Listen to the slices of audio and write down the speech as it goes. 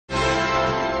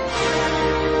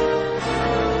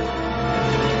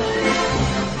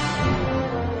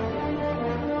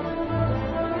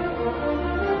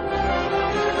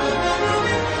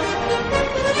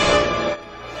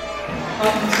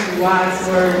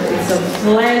Wadsworth. It's a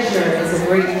pleasure, it's a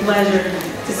great pleasure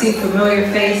to see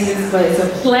familiar faces, but it's a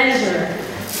pleasure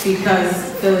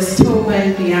because Phyllis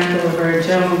Tobin, Bianca Laverne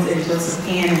Jones, and Joseph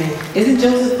Cannon. Isn't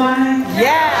Joseph fine?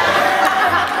 Yeah!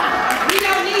 We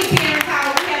don't need Karen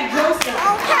Powell, we have Joseph.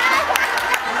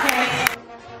 Okay.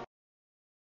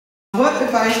 What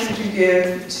advice would you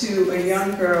give to a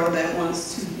young girl that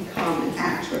wants to become an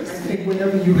actress? I think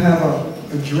whenever you have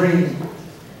a dream,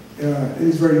 it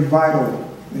is very vital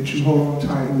that you hold on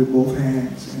tight with both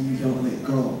hands and you don't let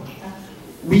go.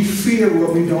 We fear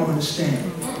what we don't understand.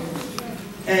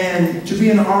 And to be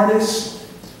an artist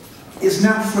is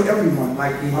not for everyone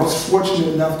like me. I was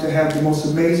fortunate enough to have the most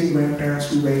amazing grandparents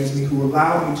who raised me, who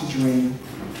allowed me to dream.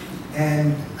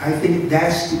 And I think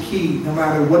that's the key. No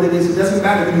matter what it is, it doesn't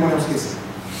matter if anyone else gets it.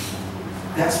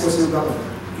 That's what's irrelevant,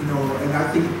 you know, and I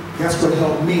think that's what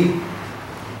helped me.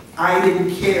 I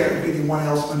didn't care if anyone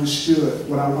else understood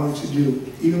what I wanted to do.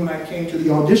 Even when I came to the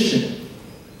audition,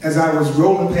 as I was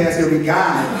rolling past every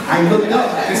guy, I looked up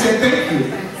and said thank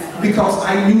you, because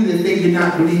I knew that they did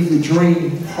not believe the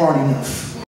dream hard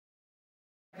enough.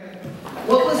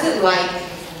 What was it like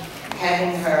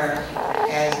having her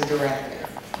as a director?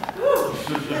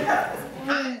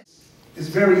 It's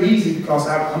very easy because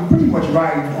I'm pretty much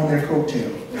riding on their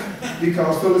coattail.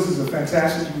 Because Phyllis is a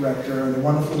fantastic director and a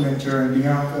wonderful mentor, and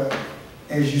Bianca,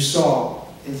 as you saw,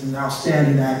 is an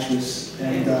outstanding actress,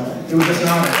 and it was just an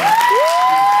honor.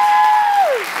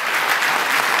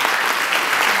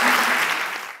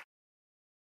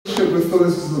 The relationship with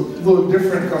Phyllis is a little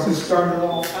different because it started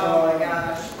off. Oh my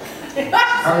gosh.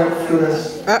 All right,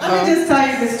 Phyllis. Let me just tell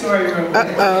you the story real quick.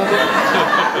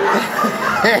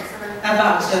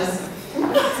 About Joseph.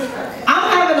 I'm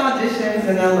having auditions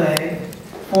in LA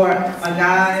for a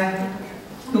guy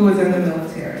who was in the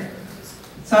military.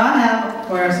 So I have, of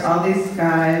course, all these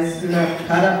guys who have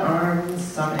cut up arms,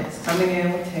 stomachs, coming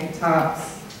in with tank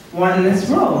tops, wanting this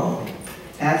role.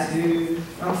 Tattooed.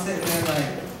 I'm sitting there like,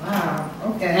 wow,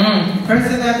 okay.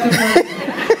 Person after person.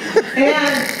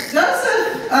 And Joseph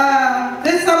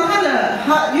did some kind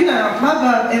of, you know,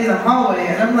 hubbub in the hallway,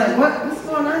 and I'm like, what's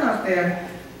going on out there?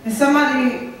 And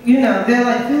somebody, you know, they're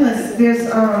like, Phyllis,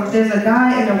 there's a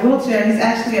guy in a wheelchair, he's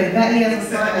actually a vet, he has a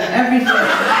sign and everything.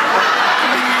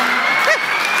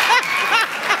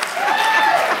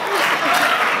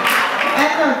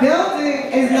 And the building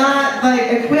is not,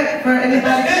 like, equipped for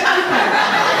anybody to contact.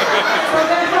 So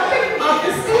they're helping him up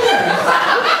the stairs.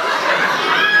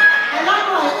 And I'm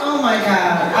like, oh my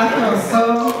God, I feel so,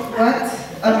 what?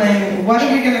 I mean, what are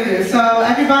we gonna do? So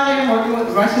everybody I'm working with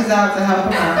rushes out to help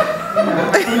him out. You know,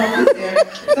 come up the stairs.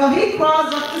 So he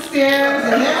crawls up the stairs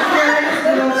and then carries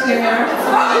his wheelchair.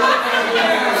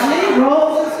 And he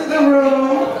rolls into the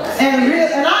room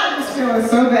and I was feeling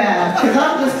so bad because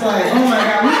I'm just like, oh my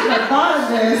God, we should have thought of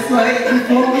this like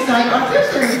before we started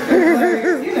auditioning.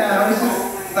 Like, you know, it's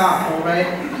just thoughtful, right?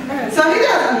 So he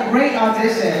does a great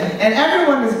audition, and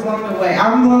everyone is blown away.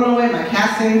 I'm blown away, my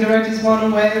casting director's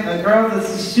blown away, the girl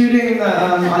that's shooting the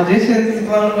auditions is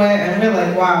blown away, and we're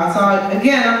like, wow. So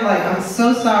again, I'm like, I'm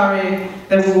so sorry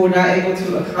that we were not able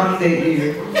to accommodate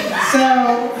you.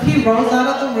 So he rolls out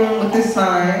of the room with this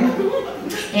sign,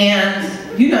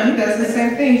 and you know, he does the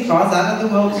same thing. He crawls out of the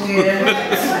wheelchair,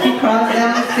 he crawls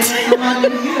down the stairs,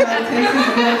 somebody, you know, takes his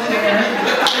wheelchair.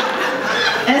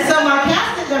 And so my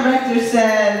casting director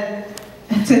said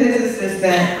to his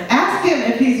assistant, ask him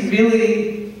if he's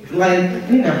really, like,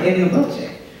 you know, in the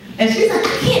wheelchair. And she's like,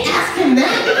 I can't ask him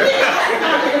that.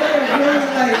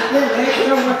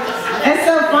 And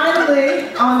so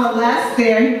finally, on the last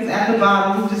stair, he was at the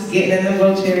bottom, just getting in the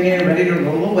wheelchair again, ready to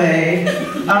roll away.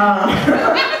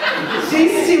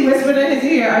 She whispered in his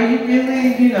ear, are you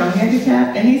really, you know,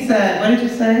 handicapped? And he said, what did you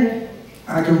say?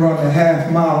 I can run a half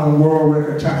mile in world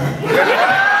record time.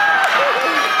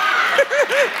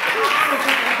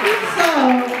 So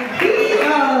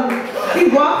he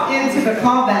walked into the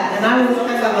callback, and I was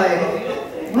kind of like,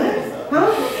 what?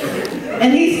 Huh?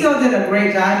 And he still did a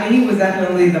great job. I mean, he was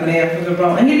definitely the man for the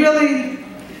role. And he really,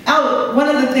 one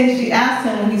of the things she asked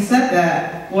him when he said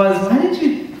that was, why did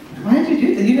you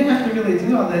do this? You didn't have to really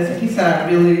do all this. And he said, I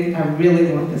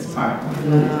really want this part. I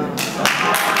really do.